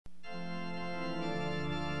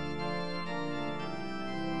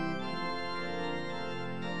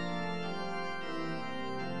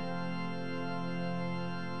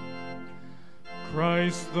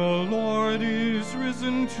Christ the Lord is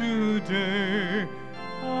risen today.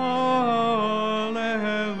 Alleluia.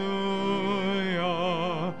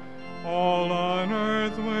 All on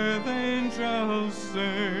earth with angels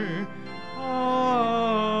say, Alleluia.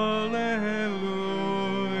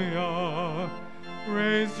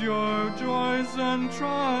 Raise your joys and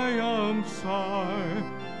triumphs high.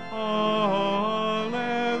 Alleluia.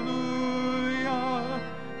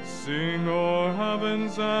 Sing, O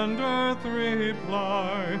heavens and earth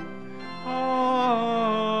reply. Alleluia.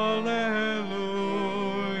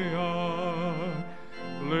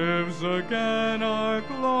 Lives again our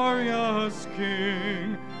glorious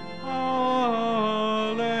King. Alleluia.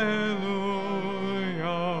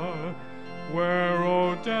 Where,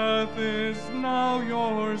 O death, is now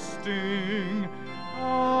your sting?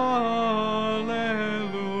 Alleluia.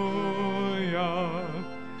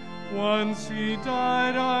 Once he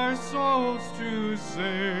died our souls to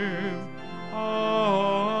save. Alleluia.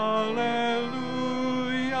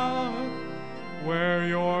 Where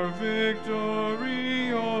your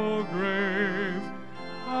victory, O grave?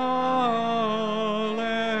 Alleluia.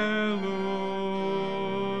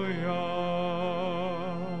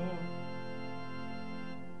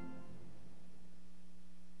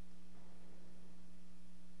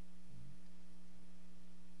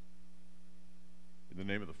 In the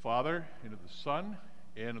name of the Father, and of the Son,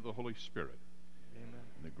 and of the Holy Spirit. Amen.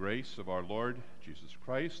 In the grace of our Lord Jesus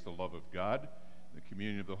Christ, the love of God, and the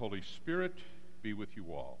communion of the Holy Spirit be with you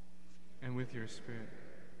all. And with your spirit.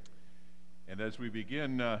 And as we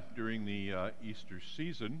begin during the Easter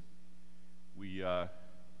season, we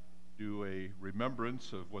do a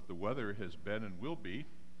remembrance of what the weather has been and will be.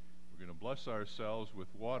 We're going to bless ourselves with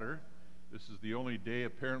water. This is the only day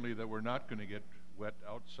apparently that we're not going to get wet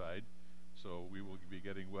outside, so we will be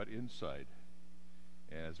getting wet inside.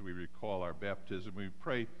 As we recall our baptism, we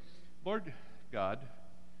pray, Lord God,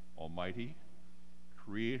 Almighty,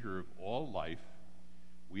 Creator of all life,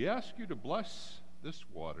 we ask you to bless this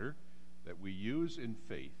water that we use in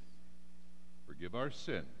faith. Forgive our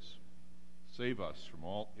sins. Save us from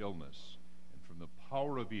all illness and from the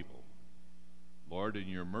power of evil. Lord, in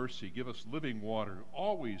your mercy, give us living water,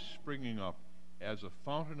 always springing up as a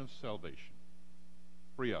fountain of salvation.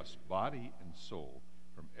 Free us, body and soul,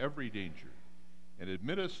 from every danger, and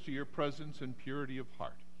admit us to your presence and purity of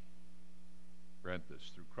heart. Grant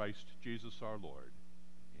this through Christ Jesus our Lord.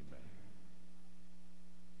 Amen.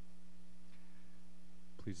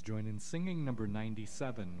 Please join in singing number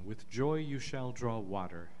 97, With Joy You Shall Draw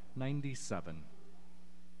Water, 97.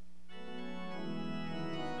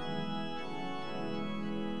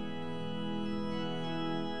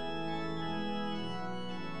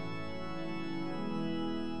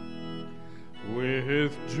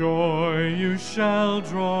 With joy you shall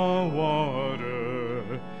draw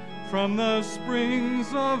water from the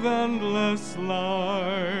springs of endless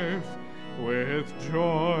life. With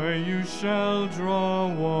joy you shall draw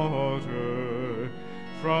water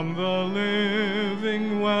from the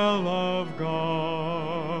living well of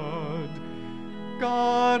God.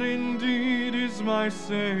 God indeed is my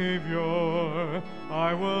Savior,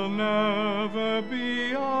 I will never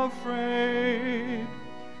be afraid.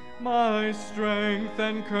 My strength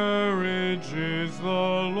and courage is the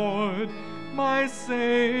Lord, my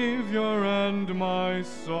Savior and my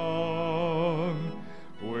song.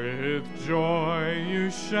 With joy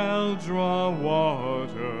you shall draw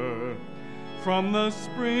water from the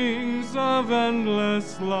springs of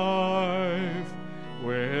endless life.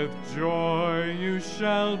 With joy you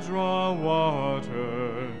shall draw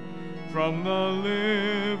water from the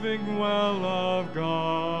living well of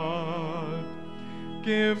God.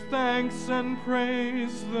 Give thanks and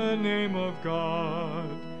praise the name of God.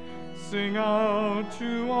 Sing out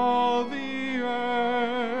to all the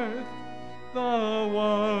earth the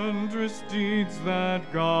wondrous deeds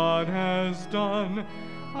that God has done,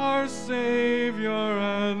 our Savior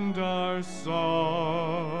and our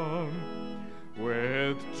song.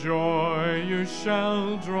 With joy you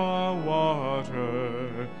shall draw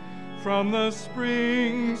water from the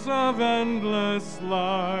springs of endless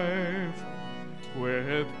life.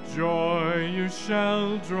 With joy you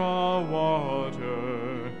shall draw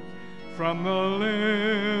water from the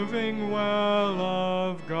living well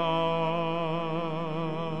of God.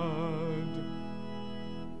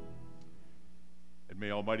 And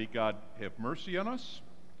may Almighty God have mercy on us,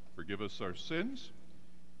 forgive us our sins,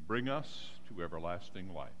 bring us to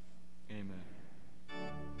everlasting life. Amen.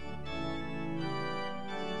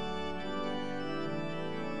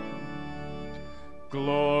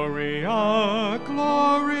 Gloria,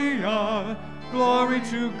 Gloria, glory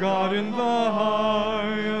to God in the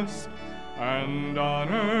highest, and on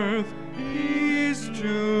earth peace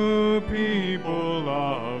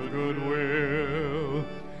goodwill.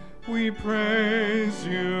 We praise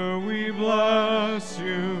you, we bless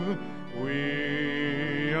you,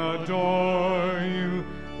 we adore you,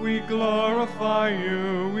 we glorify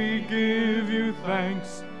you, we give you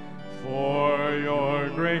thanks for your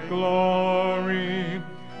great glory.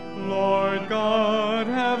 Lord God,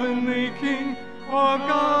 heavenly King, our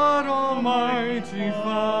God, almighty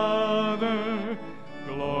Father,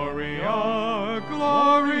 Gloria,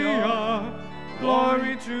 Gloria,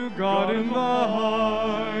 glory to God in the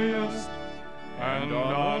highest, and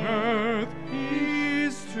on earth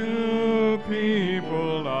peace to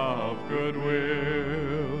people of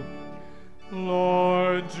goodwill.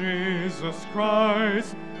 Lord Jesus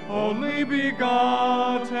Christ, only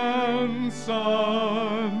begotten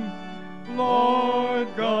Son, Lord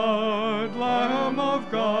God, Lamb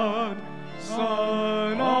of God,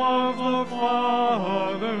 Son of the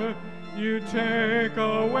Father, you take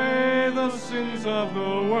away the sins of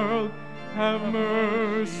the world, have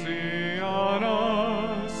mercy on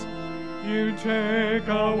us. You take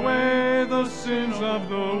away the sins of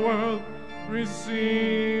the world,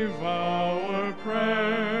 receive our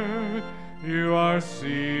prayer. You are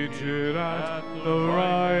seated at the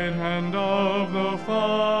right hand of the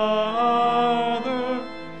Father.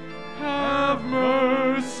 Have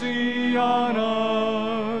mercy on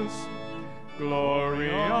us.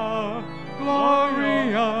 Gloria,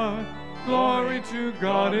 Gloria, glory to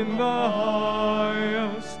God in the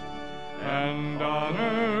highest, and on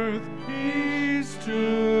earth peace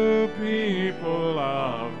to people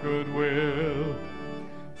of goodwill.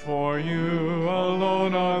 For you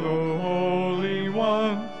alone are the Holy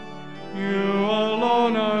One, you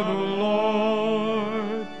alone are the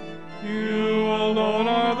Lord, you alone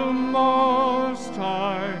are the Most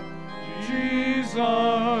High,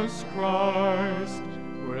 Jesus Christ,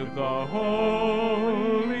 with the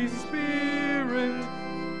Holy Spirit,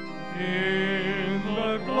 in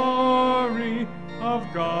the glory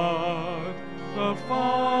of God the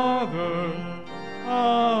Father.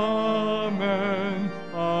 Amen.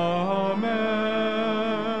 Amen.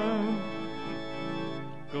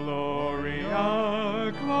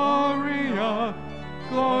 Gloria, Gloria,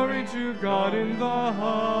 glory to God in the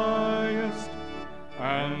highest,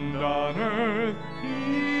 and on earth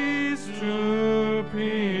peace to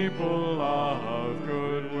people of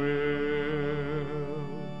goodwill.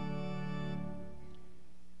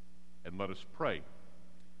 And let us pray.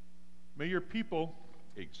 May your people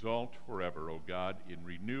exalt forever, O God, in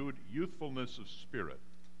renewed youthfulness of spirit,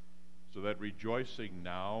 so that rejoicing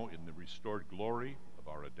now in the restored glory of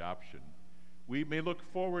our adoption, we may look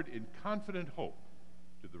forward in confident hope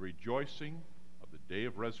to the rejoicing of the day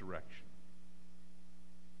of resurrection.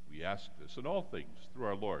 We ask this in all things through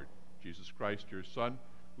our Lord Jesus Christ, your Son,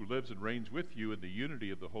 who lives and reigns with you in the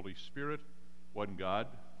unity of the Holy Spirit, one God,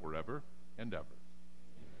 forever and ever.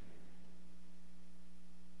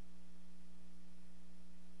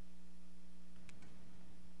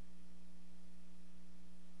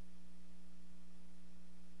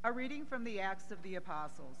 A reading from the Acts of the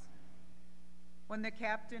Apostles. When the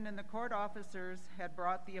captain and the court officers had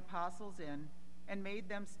brought the apostles in and made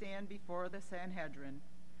them stand before the Sanhedrin,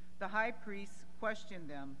 the high priests questioned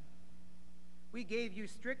them. We gave you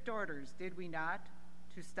strict orders, did we not,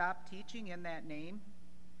 to stop teaching in that name?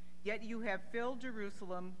 Yet you have filled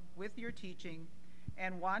Jerusalem with your teaching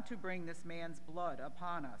and want to bring this man's blood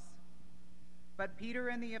upon us. But Peter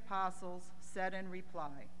and the apostles said in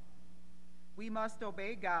reply, we must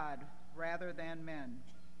obey God rather than men.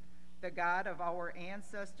 The God of our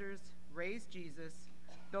ancestors raised Jesus,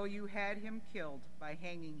 though you had him killed by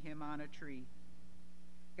hanging him on a tree.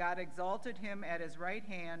 God exalted him at his right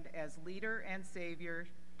hand as leader and savior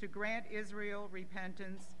to grant Israel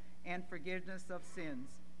repentance and forgiveness of sins.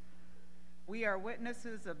 We are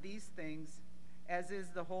witnesses of these things, as is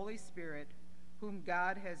the Holy Spirit, whom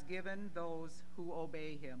God has given those who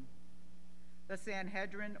obey him. The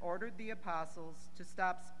Sanhedrin ordered the apostles to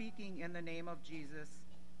stop speaking in the name of Jesus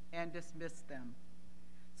and dismissed them.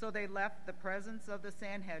 So they left the presence of the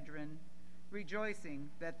Sanhedrin, rejoicing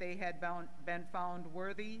that they had been found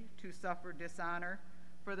worthy to suffer dishonor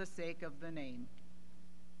for the sake of the name.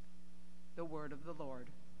 The word of the Lord.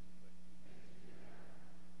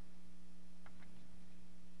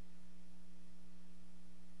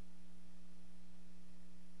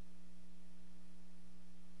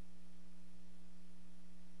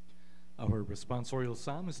 Our responsorial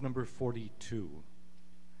psalm is number 42.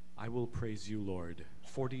 I will praise you, Lord.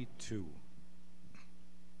 42.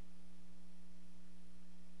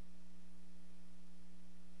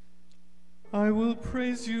 I will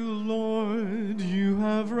praise you, Lord, you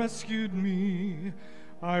have rescued me.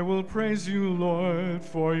 I will praise you, Lord,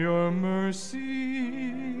 for your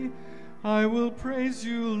mercy. I will praise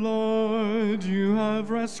you, Lord, you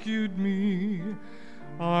have rescued me.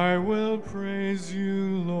 I will praise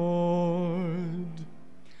you, Lord.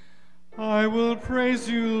 I will praise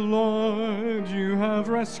you, Lord, you have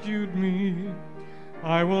rescued me.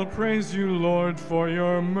 I will praise you, Lord, for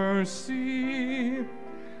your mercy.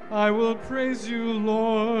 I will praise you,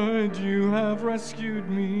 Lord, you have rescued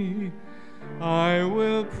me. I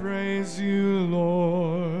will praise you,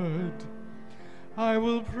 Lord. I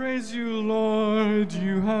will praise you, Lord,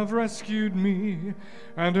 you have rescued me,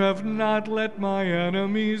 and have not let my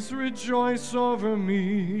enemies rejoice over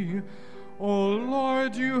me. O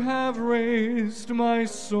Lord, you have raised my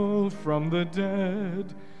soul from the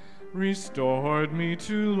dead, restored me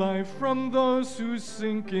to life from those who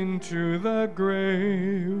sink into the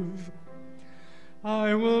grave.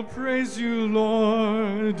 I will praise you,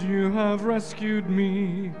 Lord, you have rescued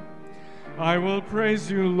me. I will praise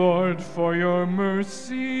you, Lord, for your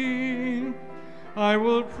mercy. I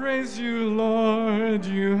will praise you, Lord,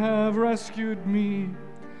 you have rescued me.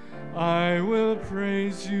 I will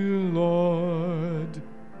praise you, Lord.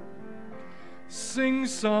 Sing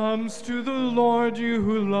psalms to the Lord, you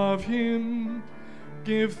who love him.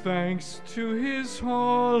 Give thanks to his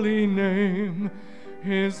holy name.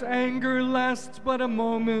 His anger lasts but a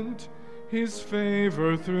moment, his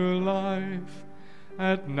favor through life.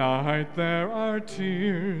 At night there are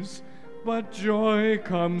tears, but joy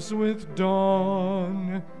comes with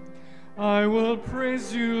dawn. I will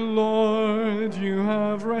praise you, Lord, you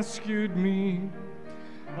have rescued me.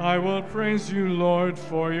 I will praise you, Lord,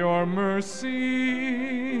 for your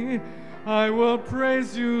mercy. I will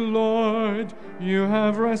praise you, Lord, you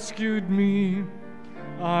have rescued me.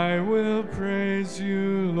 I will praise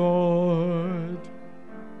you, Lord.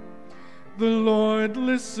 The Lord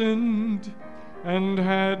listened and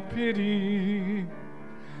had pity.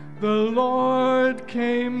 The Lord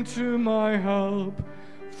came to my help.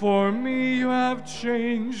 For me you have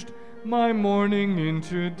changed my mourning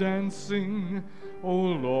into dancing. O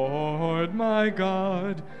Lord, my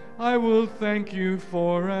God, I will thank you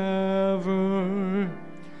forever.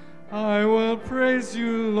 I will praise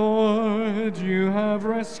you, Lord, you have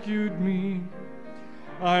rescued me.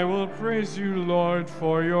 I will praise you, Lord,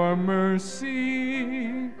 for your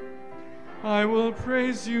mercy. I will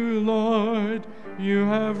praise you, Lord, you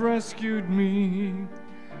have rescued me.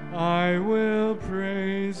 I will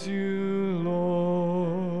praise you,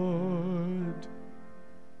 Lord.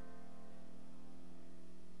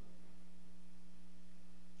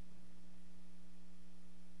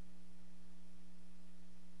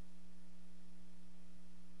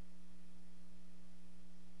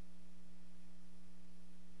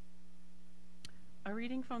 A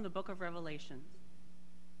reading from the book of Revelations.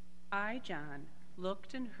 I, John,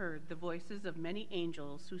 looked and heard the voices of many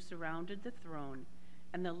angels who surrounded the throne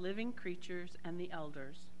and the living creatures and the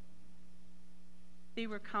elders. They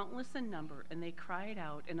were countless in number, and they cried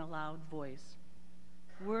out in a loud voice,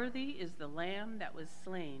 "Worthy is the Lamb that was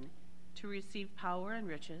slain to receive power and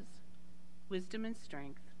riches, wisdom and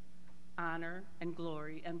strength, honor and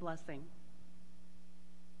glory and blessing."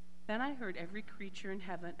 Then I heard every creature in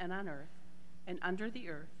heaven and on earth and under the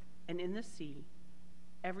earth and in the sea,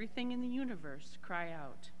 everything in the universe, cry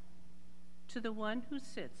out, "To the one who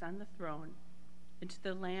sits on the throne and to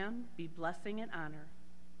the Lamb be blessing and honor,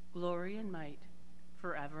 glory and might,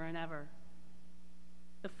 forever and ever."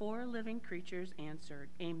 The four living creatures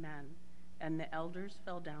answered, "Amen," and the elders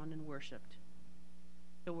fell down and worshipped.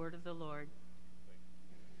 The word of the Lord.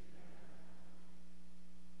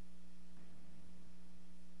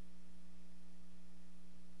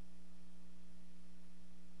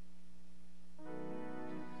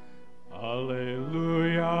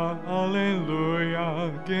 Alleluia,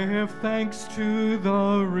 alleluia, give thanks to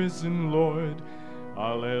the risen Lord.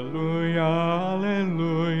 Alleluia,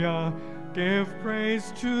 alleluia, give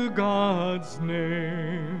praise to God's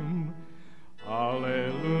name.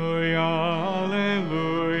 Alleluia,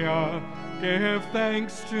 alleluia, give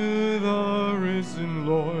thanks to the risen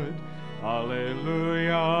Lord.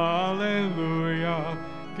 Alleluia, alleluia,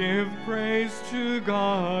 give praise to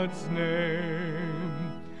God's name.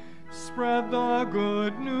 Spread the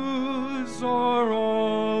good news o'er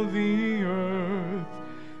all the earth.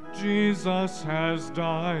 Jesus has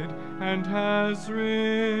died and has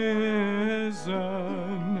risen.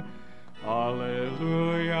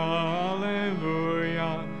 Alleluia,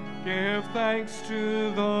 alleluia, give thanks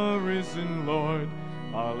to the risen Lord.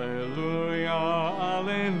 Alleluia,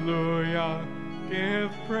 alleluia,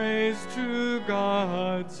 give praise to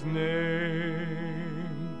God's name.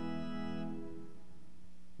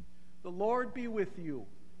 The Lord be with you.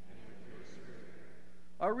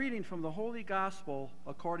 A reading from the Holy Gospel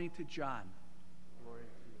according to John. Glory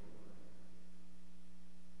to you,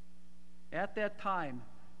 Lord. At that time,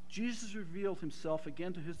 Jesus revealed himself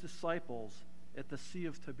again to his disciples at the Sea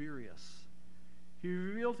of Tiberias. He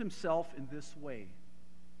revealed himself in this way.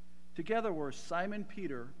 Together were Simon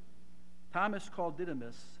Peter, Thomas called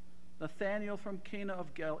Didymus, Nathanael from Cana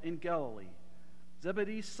in Galilee,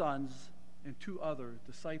 Zebedee's sons, and 2 other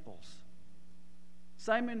disciples.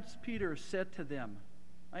 Simon Peter said to them,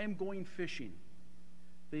 I am going fishing.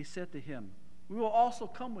 They said to him, we will also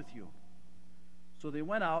come with you. So they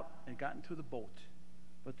went out and got into the boat.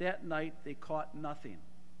 But that night they caught nothing.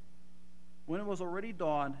 When it was already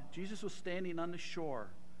dawn, Jesus was standing on the shore,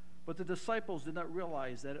 but the disciples did not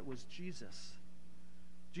realize that it was Jesus.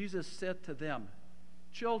 Jesus said to them,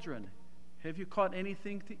 children, have you caught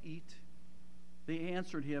anything to eat? They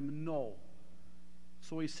answered him, no.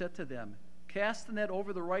 So he said to them, cast the net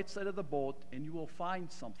over the right side of the boat, and you will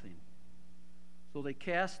find something. So they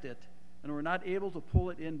cast it, and were not able to pull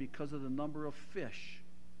it in because of the number of fish.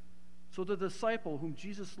 So the disciple whom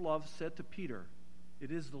Jesus loved said to Peter,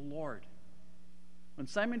 it is the Lord. When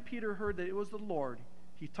Simon Peter heard that it was the Lord,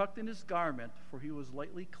 he tucked in his garment, for he was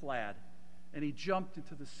lightly clad, and he jumped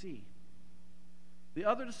into the sea. The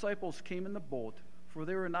other disciples came in the boat, for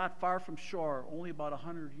they were not far from shore, only about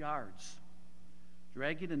 100 yards,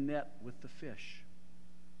 dragging a net with the fish.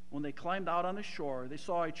 When they climbed out on the shore, they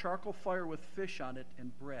saw a charcoal fire with fish on it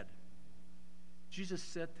and bread. Jesus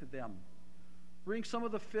said to them, bring some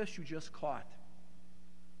of the fish you just caught.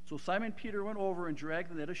 So Simon Peter went over and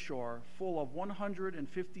dragged the net ashore, full of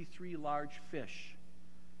 153 large fish.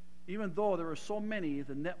 Even though there were so many,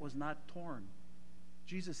 the net was not torn.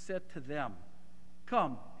 Jesus said to them,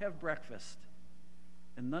 come, have breakfast.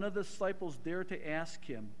 And none of the disciples dared to ask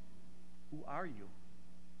him, who are you?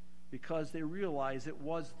 Because they realized it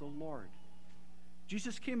was the Lord.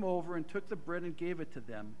 Jesus came over and took the bread and gave it to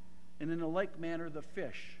them, and in a like manner the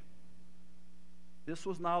fish. This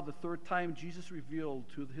was now the 3rd time Jesus revealed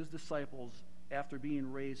to his disciples after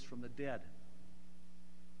being raised from the dead.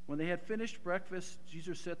 When they had finished breakfast,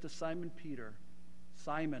 Jesus said to Simon Peter,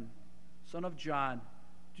 Simon, son of John,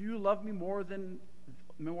 do you love me more than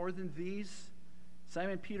these?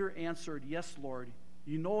 Simon Peter answered, yes, Lord,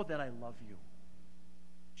 you know that I love you.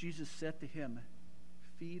 Jesus said to him,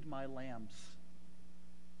 feed my lambs.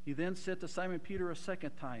 He then said to Simon Peter a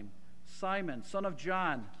second time, Simon, son of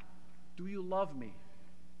John, do you love me?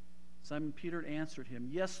 Simon Peter answered him,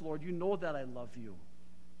 yes, Lord, you know that I love you.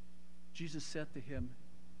 Jesus said to him,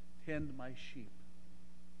 tend my sheep.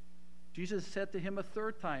 Jesus said to him a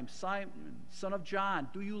 3rd time, Simon, son of John,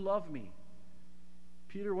 do you love me?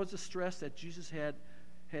 Peter was distressed that Jesus had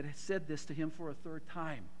said this to him for a 3rd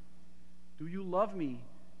time. Do you love me?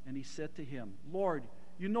 And he said to him, Lord,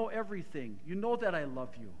 you know everything. You know that I love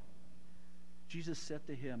you. Jesus said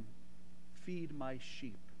to him, feed my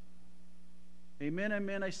sheep. Amen,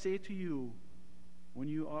 amen, I say to you, when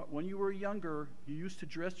you were younger, you used to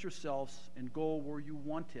dress yourselves and go where you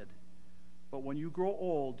wanted. But when you grow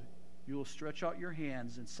old, you will stretch out your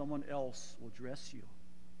hands, and someone else will dress you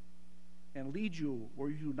and lead you where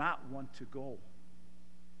you do not want to go.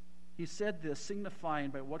 He said this, signifying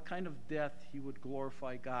by what kind of death he would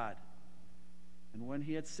glorify God. And when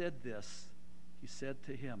he had said this, he said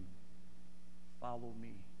to him, follow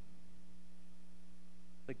me.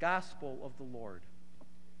 The Gospel of the Lord.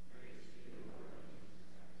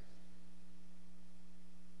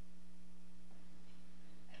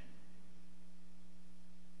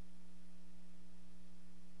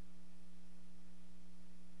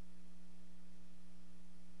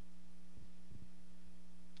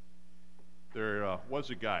 There was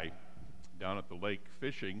a guy down at the lake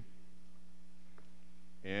fishing,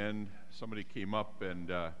 and somebody came up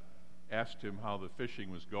and asked him how the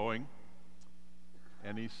fishing was going.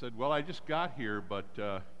 And he said, well, I just got here, but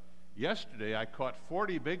yesterday I caught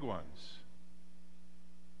 40 big ones.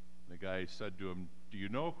 The guy said to him, do you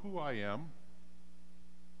know who I am?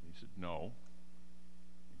 He said, no.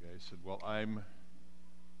 The guy said, well, I'm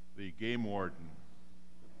the game warden.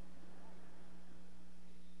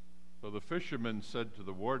 So the fisherman said to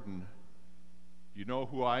the warden, do you know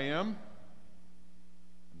who I am?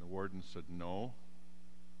 And the warden said, no.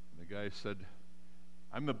 And the guy said,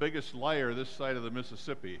 I'm the biggest liar this side of the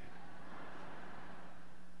Mississippi.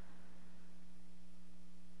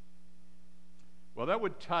 Well, that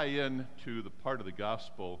would tie in to the part of the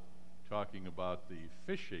gospel talking about the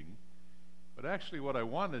fishing. But actually what I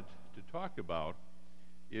wanted to talk about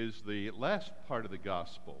is the last part of the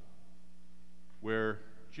gospel, where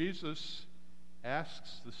Jesus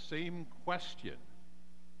asks the same question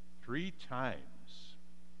 3 times.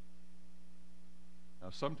 Now,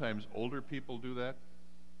 sometimes older people do that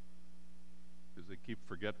because they keep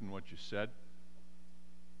forgetting what you said.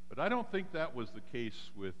 But I don't think that was the case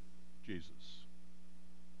with Jesus.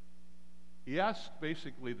 He asked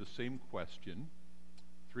basically the same question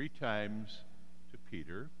 3 times to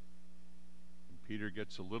Peter. And Peter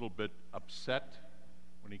gets a little bit upset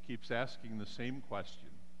when he keeps asking the same question.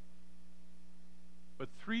 But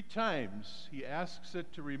 3 times he asks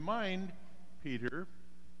it to remind Peter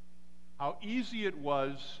how easy it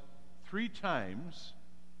was 3 times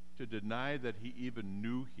to deny that he even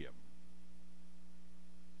knew him.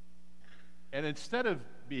 And instead of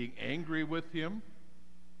being angry with him,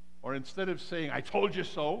 or instead of saying, I told you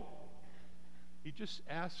so, he just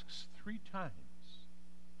asks 3 times,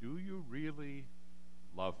 do you really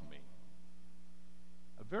love me?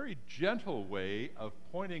 A very gentle way of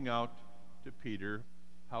pointing out to Peter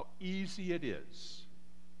how easy it is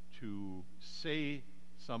to say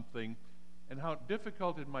something and how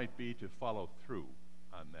difficult it might be to follow through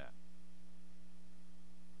on that.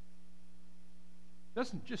 It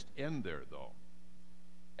doesn't just end there, though.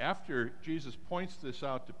 After Jesus points this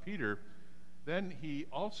out to Peter, then he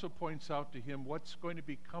also points out to him what's going to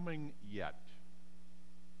be coming yet.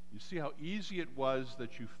 You see how easy it was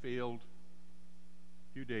that you failed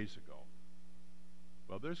a few days ago.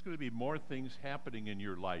 Well, there's going to be more things happening in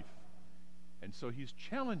your life. And so he's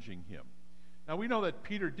challenging him. Now, we know that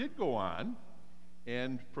Peter did go on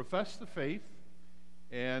and profess the faith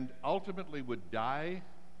and ultimately would die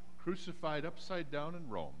crucified upside down in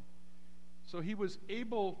Rome. So he was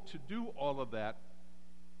able to do all of that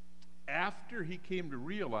after he came to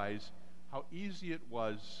realize how easy it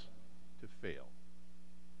was to fail.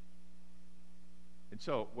 And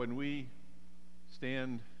so when we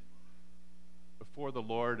stand before the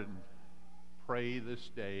Lord and pray this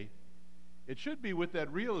day, it should be with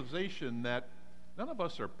that realization that none of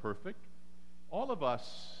us are perfect. All of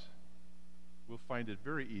us will find it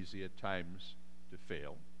very easy at times to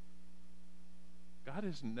fail. God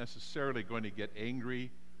isn't necessarily going to get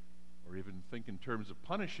angry or even think in terms of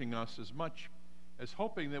punishing us as much as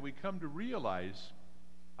hoping that we come to realize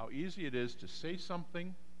how easy it is to say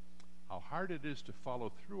something, how hard it is to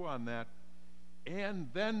follow through on that, and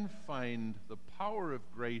then find the power of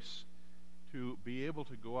grace to be able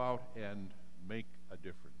to go out and make a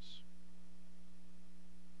difference.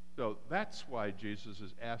 So that's why Jesus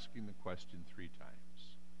is asking the question 3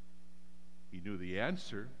 times. He knew the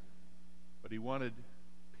answer, but he wanted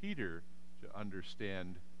Peter to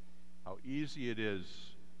understand how easy it is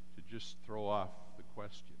to just throw off the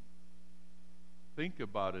question. Think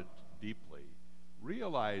about it deeply.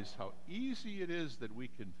 Realize how easy it is that we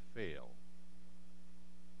can fail.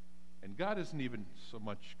 And God isn't even so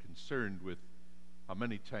much concerned with how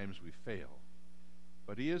many times we fail,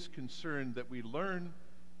 but he is concerned that we learn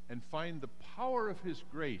and find the power of his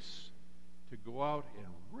grace to go out and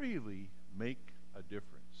really make a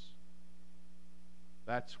difference.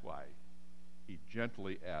 That's why he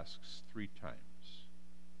gently asks 3 times,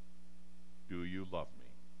 do you love me?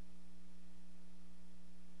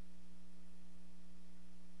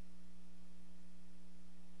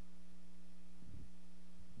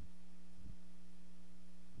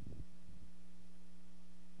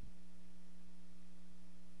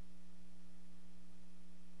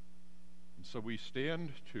 And so we stand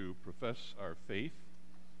to profess our faith,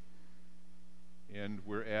 and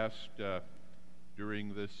we're asked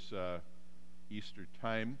during this Easter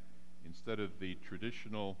time, instead of the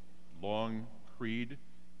traditional long creed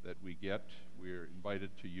that we get, we're invited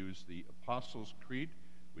to use the Apostles' Creed,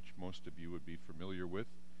 which most of you would be familiar with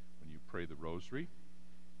when you pray the Rosary.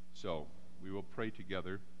 So we will pray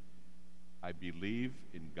together. I believe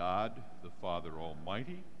in God, the Father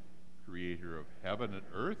Almighty, creator of heaven and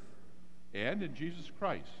earth, and in Jesus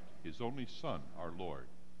Christ, his only Son, our Lord,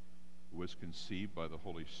 who was conceived by the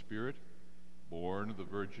Holy Spirit, born of the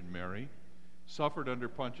Virgin Mary, suffered under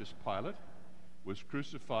Pontius Pilate, was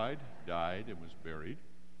crucified, died, and was buried.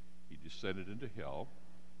 He descended into hell,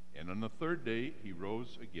 and on the 3rd day he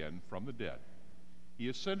rose again from the dead. He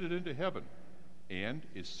ascended into heaven and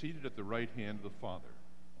is seated at the right hand of the Father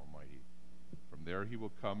Almighty. From there he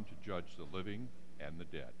will come to judge the living and the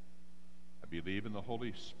dead. I believe in the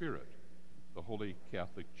Holy Spirit, the Holy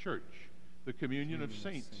Catholic Church, the communion of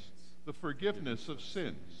saints, the forgiveness of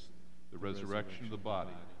sins, the resurrection of the body,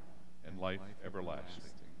 and life everlasting.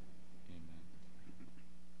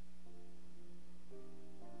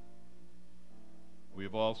 We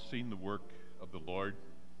have all seen the work of the Lord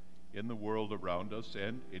in the world around us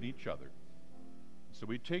and in each other. So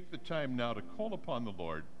we take the time now to call upon the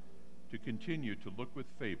Lord to continue to look with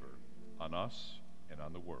favor on us and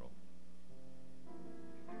on the world.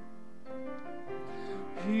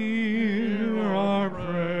 Hear our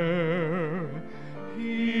prayer,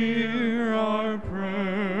 hear our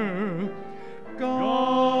prayer.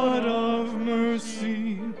 God of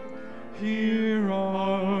mercy, hear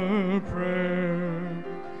our prayer,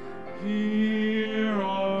 hear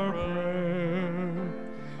our prayer,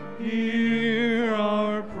 hear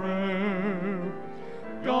our prayer.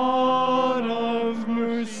 God of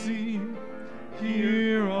mercy,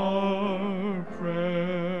 hear our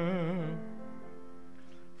prayer.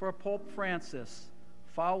 For Pope Francis,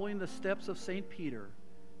 following the steps of St. Peter,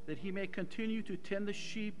 that he may continue to tend the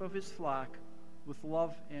sheep of his flock with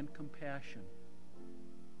love and compassion.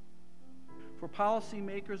 For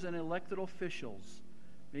policymakers and elected officials,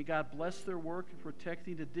 may God bless their work in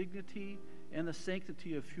protecting the dignity and the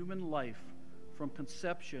sanctity of human life from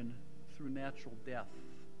conception through natural death.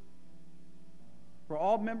 For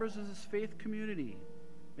all members of this faith community,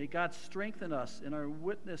 may God strengthen us in our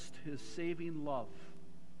witness to his saving love.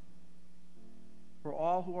 For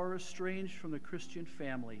all who are estranged from the Christian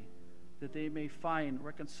family, that they may find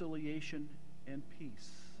reconciliation and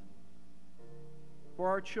peace. For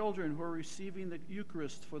our children who are receiving the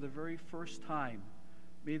Eucharist for the very first time,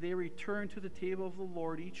 may they return to the table of the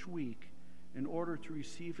Lord each week in order to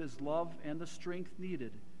receive his love and the strength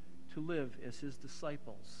needed to live as his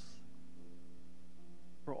disciples.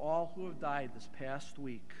 For all who have died this past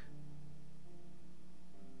week,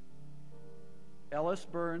 Ellis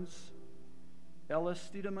Burns, Ellis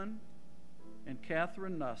Stiedemann, and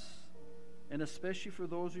Catherine Nuss, and especially for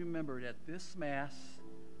those remembered at this Mass,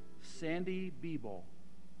 Sandy Beeble.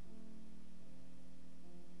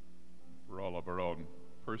 For all of our own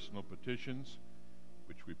personal petitions,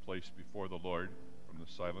 which we place before the Lord from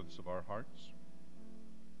the silence of our hearts.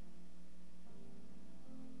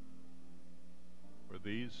 For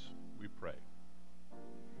these we pray.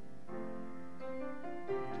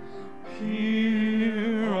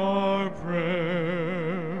 Hear our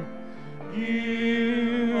prayer,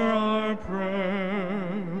 hear our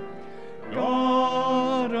prayer.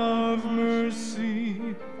 God of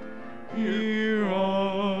mercy, hear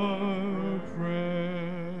our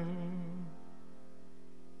prayer.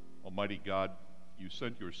 Almighty God, you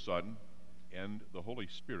sent your Son and the Holy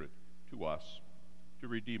Spirit to us to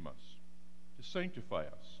redeem us, to sanctify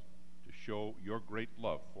us, to show your great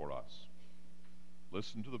love for us.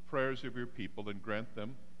 Listen to the prayers of your people and grant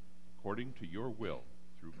them according to your will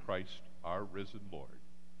through Christ our risen Lord.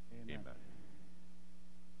 Amen. Amen.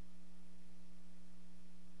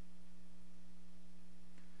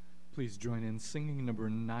 Please join in singing number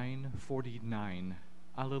 949.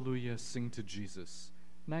 Alleluia, sing to Jesus.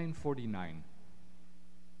 949.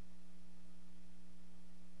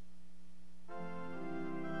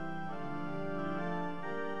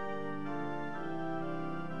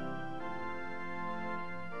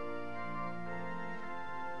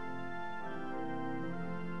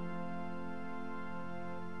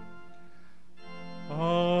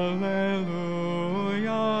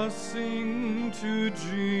 Alleluia, sing to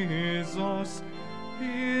Jesus.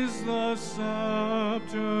 He's the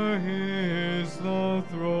scepter, he's the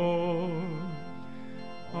throne.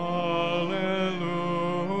 Alleluia,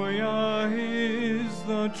 he's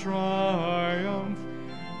the triumph,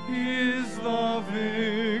 he's the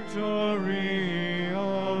victory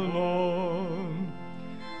alone.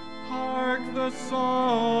 Hark the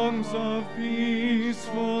songs of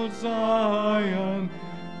peaceful Zion,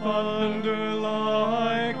 thunder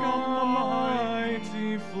like a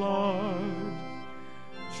mighty flood.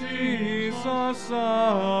 Jesus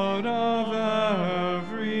out of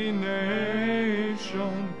every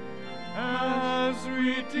nation has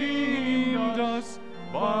redeemed us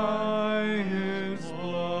by his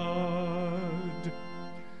blood.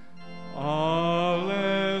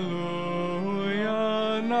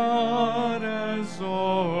 Alleluia, not as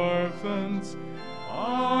orphans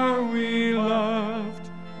are we left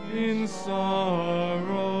in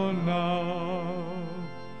sorrow now.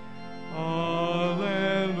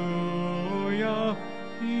 Alleluia,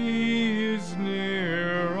 he is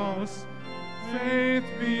near us. Faith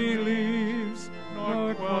believes,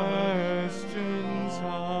 nor questions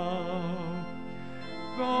how.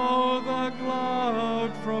 Though the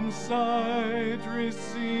cloud from sight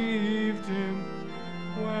received him,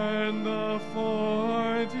 when the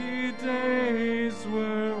 40 days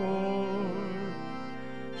were o'er,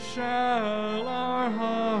 shall our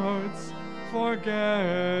hearts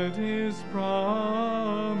forget his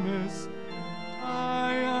promise?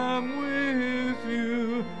 I am with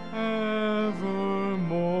you evermore.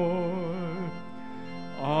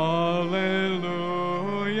 Alleluia,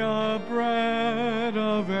 bread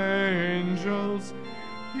of angels,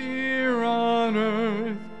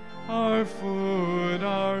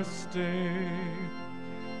 this day.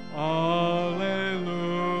 Alleluia,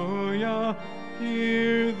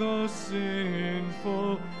 hear the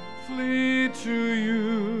sinful flee to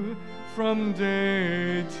you from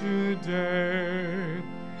day to day.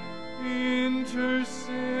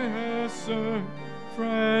 Intercessor,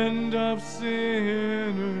 friend of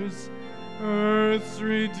sinners, earth's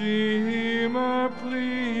Redeemer,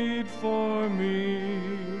 plead for me.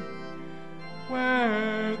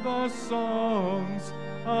 Where the songs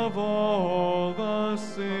of all the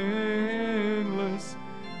sinless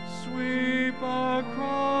sweep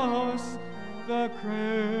across the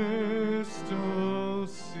crystal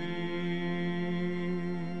sea.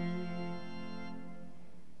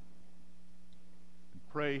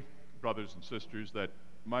 Pray, brothers and sisters, that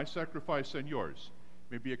my sacrifice and yours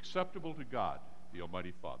may be acceptable to God, the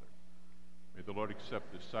Almighty Father. May the Lord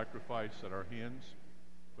accept this sacrifice at our hands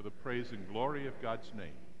for the praise and glory of God's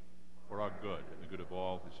name, for our good and the good of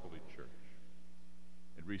all his holy church.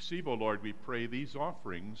 And receive, O Lord, we pray, these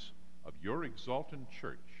offerings of your exalted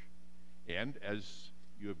church, and as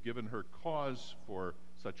you have given her cause for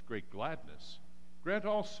such great gladness, grant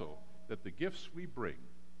also that the gifts we bring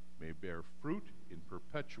may bear fruit in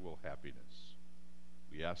perpetual happiness.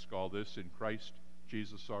 We ask all this in Christ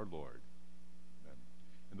Jesus our Lord. Amen.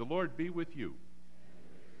 And the Lord be with you.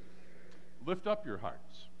 Lift up your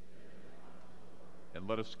hearts, and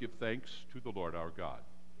let us give thanks to the Lord our God.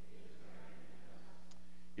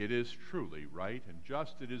 It is truly right and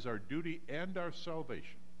just, it is our duty and our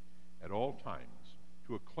salvation at all times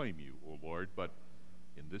to acclaim you, O Lord, but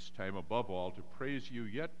in this time above all to praise you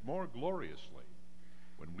yet more gloriously,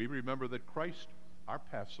 when we remember that Christ, our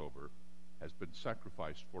Passover, has been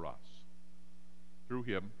sacrificed for us. Through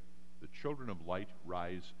him, the children of light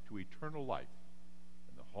rise to eternal life,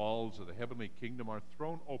 and the halls of the heavenly kingdom are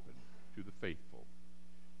thrown open to the faithful.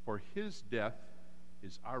 For his death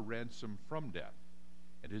is our ransom from death,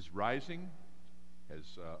 and his rising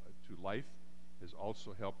to life has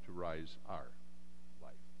also helped to rise our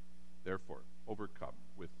life. Therefore, overcome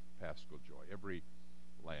with paschal joy, every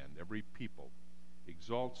land, every people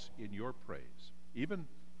exalts in your praise. Even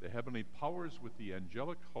the heavenly powers with the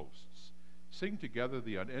angelic hosts sing together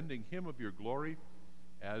the unending hymn of your glory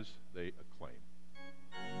as they acclaim.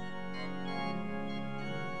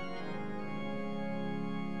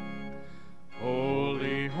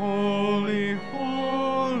 Holy, holy,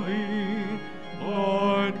 holy,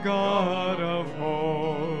 Lord God of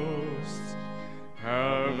hosts.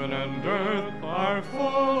 Heaven and earth are full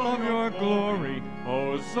of your glory.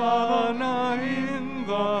 Hosanna in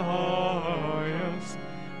the highest.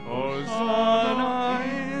 Hosanna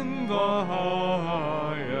in the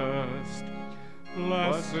highest.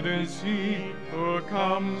 Blessed is he who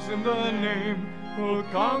comes in the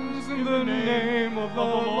name of the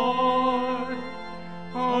Lord.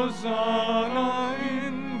 Hosanna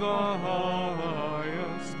in the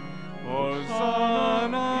highest.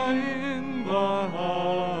 Hosanna in the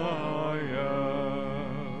highest.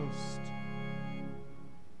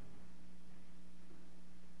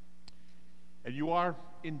 And you are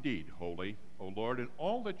indeed holy, O Lord, and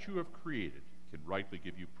all that you have created can rightly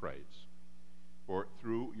give you praise. For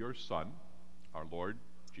through your Son, our Lord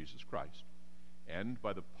Jesus Christ, and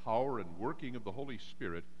by the power and working of the Holy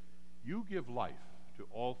Spirit, you give life to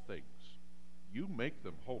all things. You make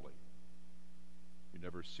them holy. You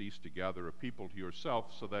never cease to gather a people to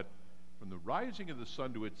yourself, so that from the rising of the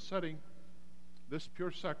sun to its setting, this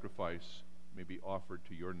pure sacrifice may be offered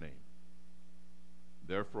to your name.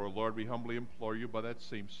 Therefore, Lord, we humbly implore you by that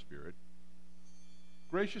same Spirit,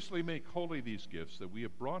 graciously make holy these gifts that we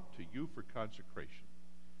have brought to you for consecration,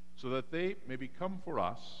 so that they may become for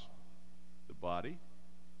us the body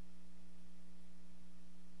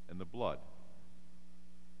and the blood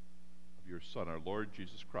of your Son, our Lord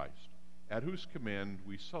Jesus Christ, at whose command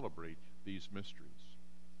we celebrate these mysteries.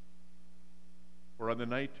 For on the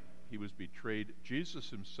night he was betrayed, Jesus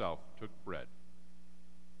himself took bread.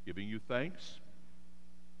 Giving you thanks,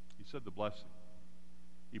 he said the blessing.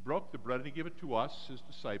 He broke the bread and he gave it to us, his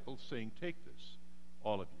disciples, saying, "Take this,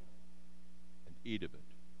 all of you, and eat of it.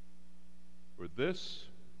 For this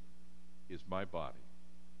is my body,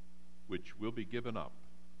 which will be given up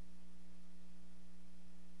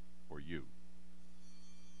for you."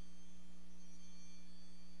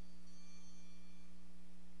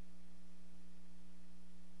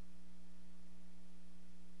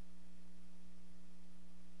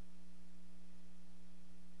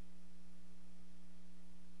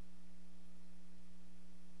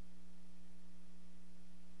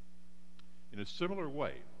 In a similar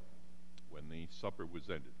way, when the supper was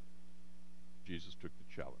ended, Jesus took the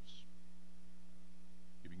chalice.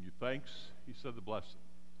 Giving you thanks, he said the blessing.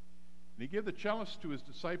 And he gave the chalice to his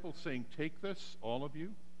disciples, saying, "Take this, all of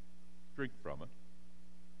you, drink from it,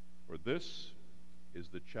 for this is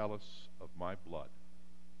the chalice of my blood,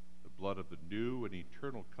 the blood of the new and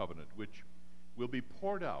eternal covenant, which will be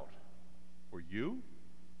poured out for you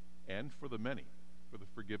and for the many, for the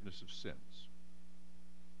forgiveness of sins.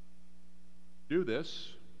 Do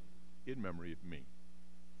this in memory of me."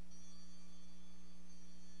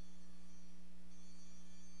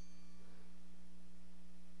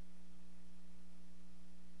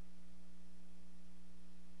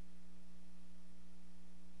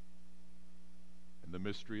 And the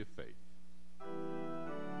mystery of faith.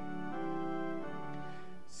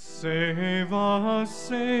 Save us,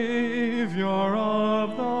 Savior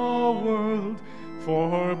of the world,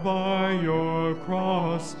 for by your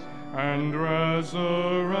cross and resurrection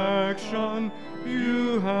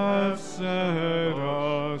you have set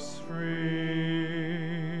us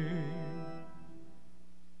free.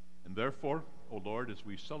 And therefore, O Lord, as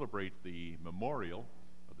we celebrate the memorial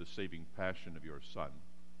of the saving passion of your Son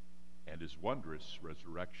and his wondrous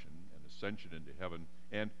resurrection and ascension into heaven,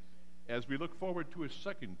 and as we look forward to his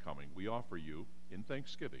second coming, we offer you, in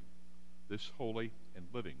thanksgiving, this holy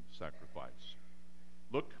and living sacrifice.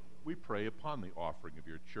 Look, we pray, upon the offering of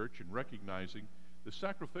your church, and recognizing the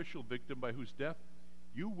sacrificial victim by whose death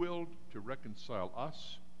you willed to reconcile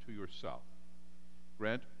us to yourself.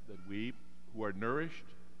 Grant that we, who are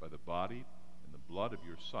nourished by the body and the blood of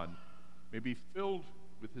your Son, may be filled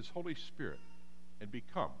with his Holy Spirit and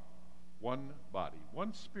become one body,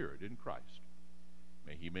 one spirit in Christ.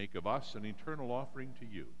 May he make of us an eternal offering to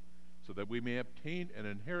you, so that we may obtain an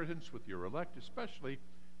inheritance with your elect, especially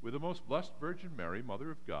with the most blessed Virgin Mary,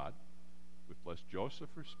 Mother of God, with blessed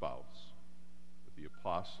Joseph, her spouse, with the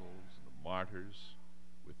apostles and the martyrs,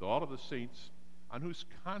 with all of the saints, on whose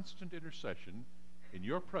constant intercession in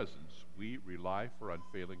your presence we rely for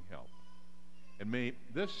unfailing help. And may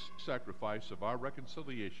this sacrifice of our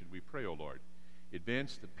reconciliation, we pray, O Lord,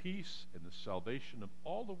 advance the peace and the salvation of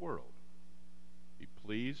all the world. Be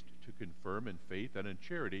pleased to confirm in faith and in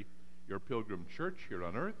charity your pilgrim church here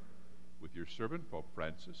on earth, with your servant Pope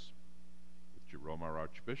Francis, with Jerome our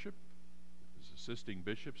Archbishop, with his assisting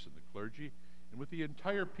bishops and the clergy, and with the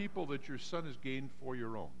entire people that your Son has gained for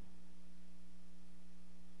your own.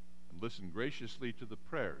 And listen graciously to the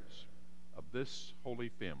prayers of this holy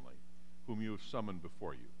family, whom you have summoned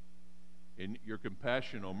before you. In your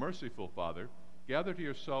compassion, O merciful Father, gather to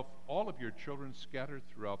yourself all of your children scattered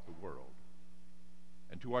throughout the world.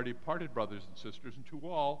 And to our departed brothers and sisters, and to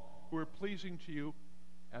all who are pleasing to you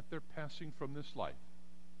at their passing from this life,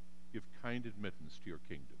 give kind admittance to your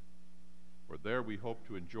kingdom. For there we hope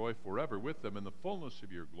to enjoy forever with them in the fullness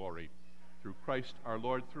of your glory, through Christ our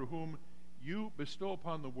Lord, through whom you bestow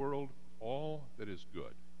upon the world all that is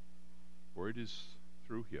good. For it is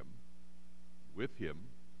through him, with him,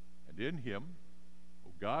 and in him, O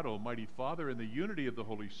God, Almighty Father, in the unity of the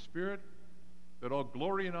Holy Spirit, that all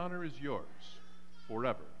glory and honor is yours,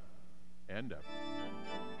 forever and ever.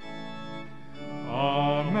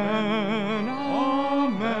 Amen,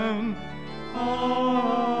 amen, amen,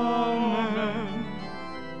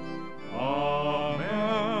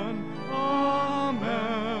 amen, amen,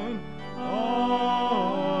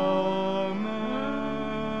 amen.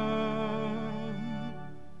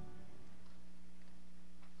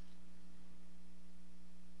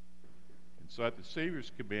 And so at the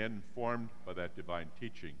Savior's command, informed by that divine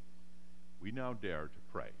teaching, we now dare to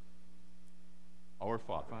pray. Our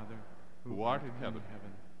Father, who art in heaven,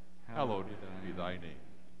 hallowed be thy name.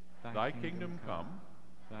 Thy kingdom come,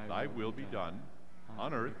 thy will be done,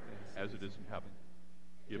 on earth as it is in heaven.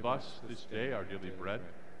 Give us this day our daily bread,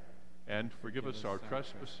 and forgive us our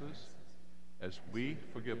trespasses, as we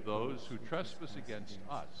forgive those who trespass against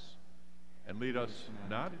us. And lead us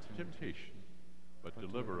not into temptation, but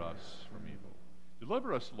deliver us from evil.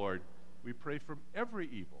 Deliver us, Lord, we pray, from every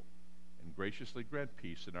evil, and graciously grant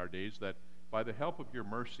peace in our days, that by the help of your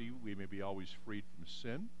mercy we may be always freed from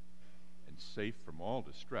sin and safe from all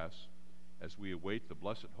distress, as we await the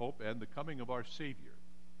blessed hope and the coming of our Savior,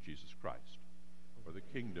 Jesus Christ. For the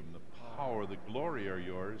kingdom, the power, the glory are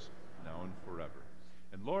yours, now and forever.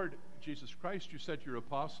 And Lord Jesus Christ, you said to your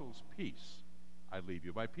apostles, peace I leave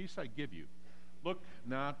you, my peace I give you. Look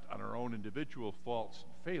not on our own individual faults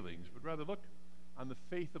and failings, but rather look on the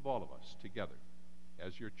faith of all of us together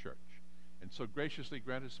as your church. And so graciously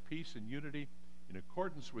grant us peace and unity in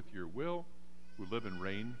accordance with your will, who live and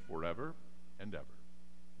reign forever and ever.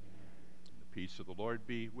 And the peace of the Lord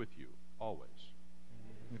be with you always.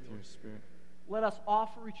 With your spirit. Let us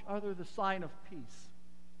offer each other the sign of peace.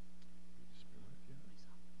 Peace be with you.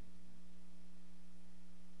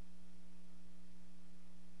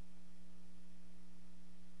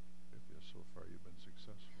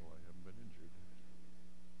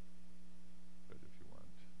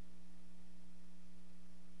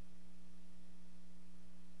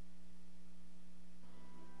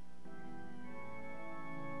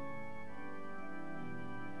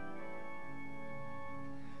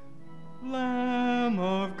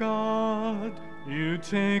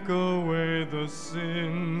 take away the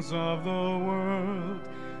sins of the world,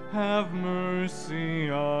 have mercy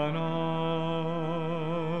on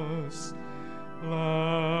us.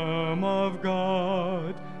 Lamb of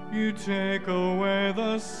God, you take away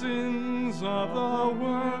the sins of the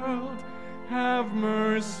world, have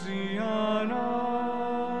mercy on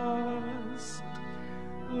us.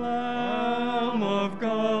 Lamb of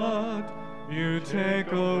God, you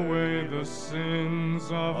take away the sins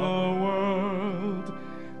of the world,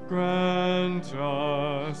 grant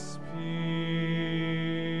us peace.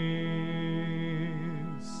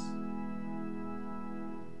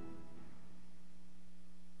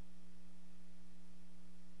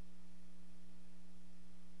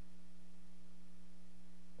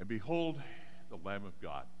 And behold the Lamb of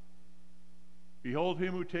God. Behold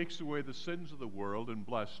him who takes away the sins of the world, and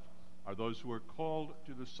blessed are those who are called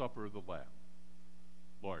to the supper of the Lamb.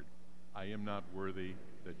 Lord, I am not worthy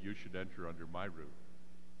that you should enter under my roof,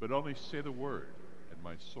 but only say the word, and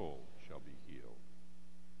my soul shall be healed.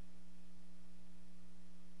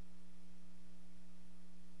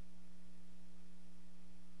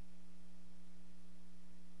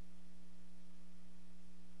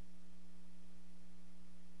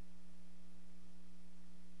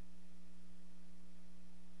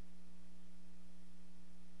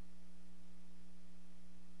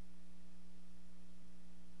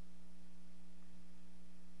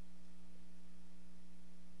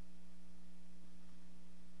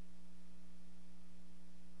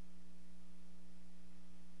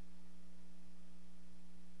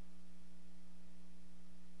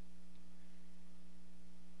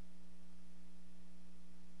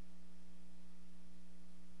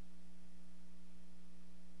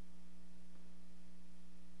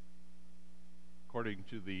 According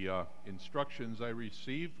to the instructions I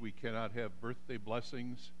received, we cannot have birthday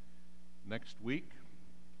blessings next week.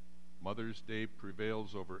 Mother's Day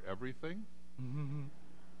prevails over everything.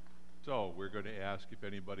 So we're going to ask if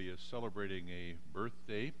anybody is celebrating a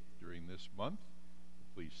birthday during this month.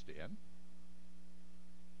 Please stand.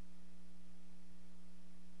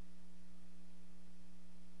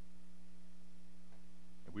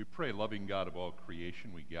 And we pray, loving God of all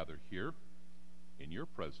creation, we gather here in your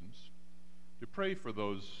presence to pray for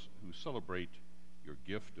those who celebrate your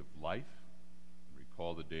gift of life and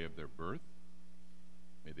recall the day of their birth.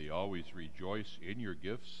 May they always rejoice in your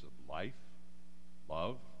gifts of life,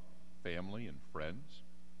 love, family, and friends.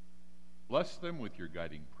 Bless them with your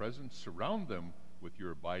guiding presence. Surround them with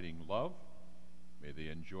your abiding love. May they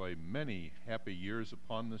enjoy many happy years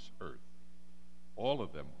upon this earth, all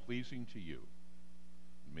of them pleasing to you.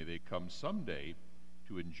 And may they come someday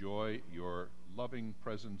to enjoy your loving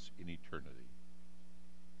presence in eternity.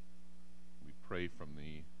 We pray from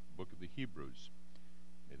the book of the Hebrews.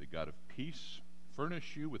 May the God of peace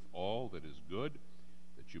furnish you with all that is good,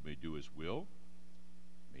 that you may do his will.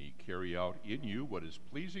 May he carry out in you what is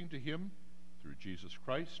pleasing to him through Jesus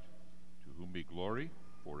Christ, to whom be glory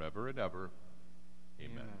forever and ever.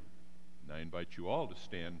 Amen. And I invite you all to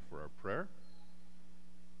stand for our prayer.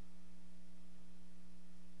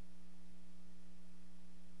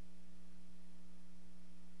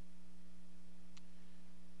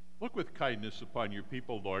 Look with kindness upon your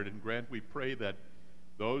people, Lord, and grant, we pray, that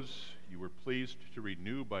those you were pleased to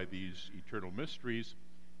renew by these eternal mysteries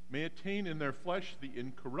may attain in their flesh the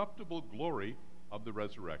incorruptible glory of the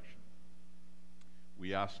resurrection.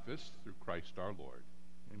 We ask this through Christ our Lord.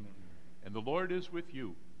 Amen. And the Lord is with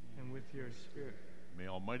you. And with your spirit. May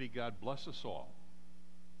Almighty God bless us all,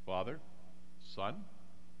 Father, Son,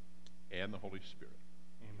 and the Holy Spirit.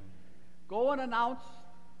 Amen. Go and announce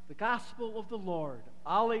the gospel of the Lord.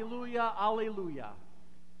 Alleluia, alleluia.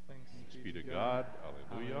 Thanks Be to God.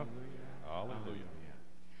 Alleluia. Alleluia.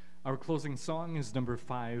 Our closing song is number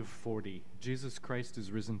 540. Jesus Christ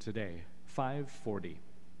is risen today. 540.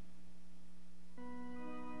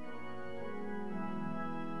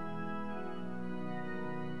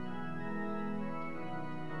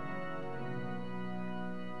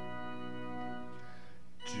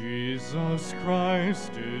 Jesus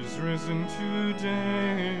Christ is risen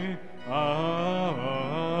today. Alleluia.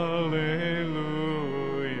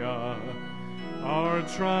 Our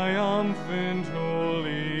triumphant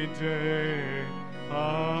holy day.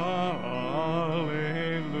 Alleluia.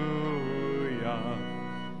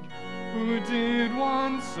 Who did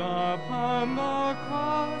once upon the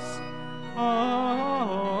cross. Alleluia.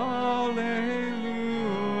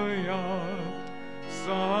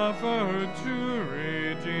 Suffered to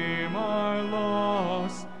redeem our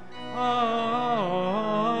loss. Alleluia.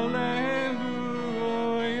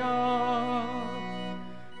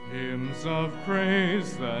 Hymns of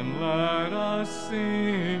praise then let us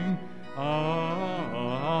sing.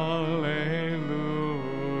 Alleluia.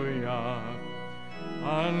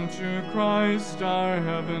 Unto Christ our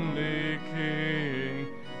heavenly King,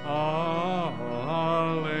 Alleluia.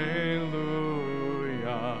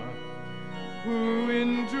 Who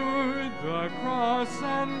endured the cross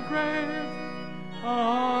and grave,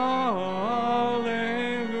 Alleluia.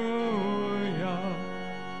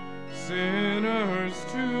 Sinners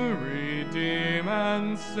to redeem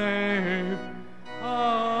and save,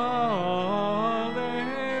 Alleluia.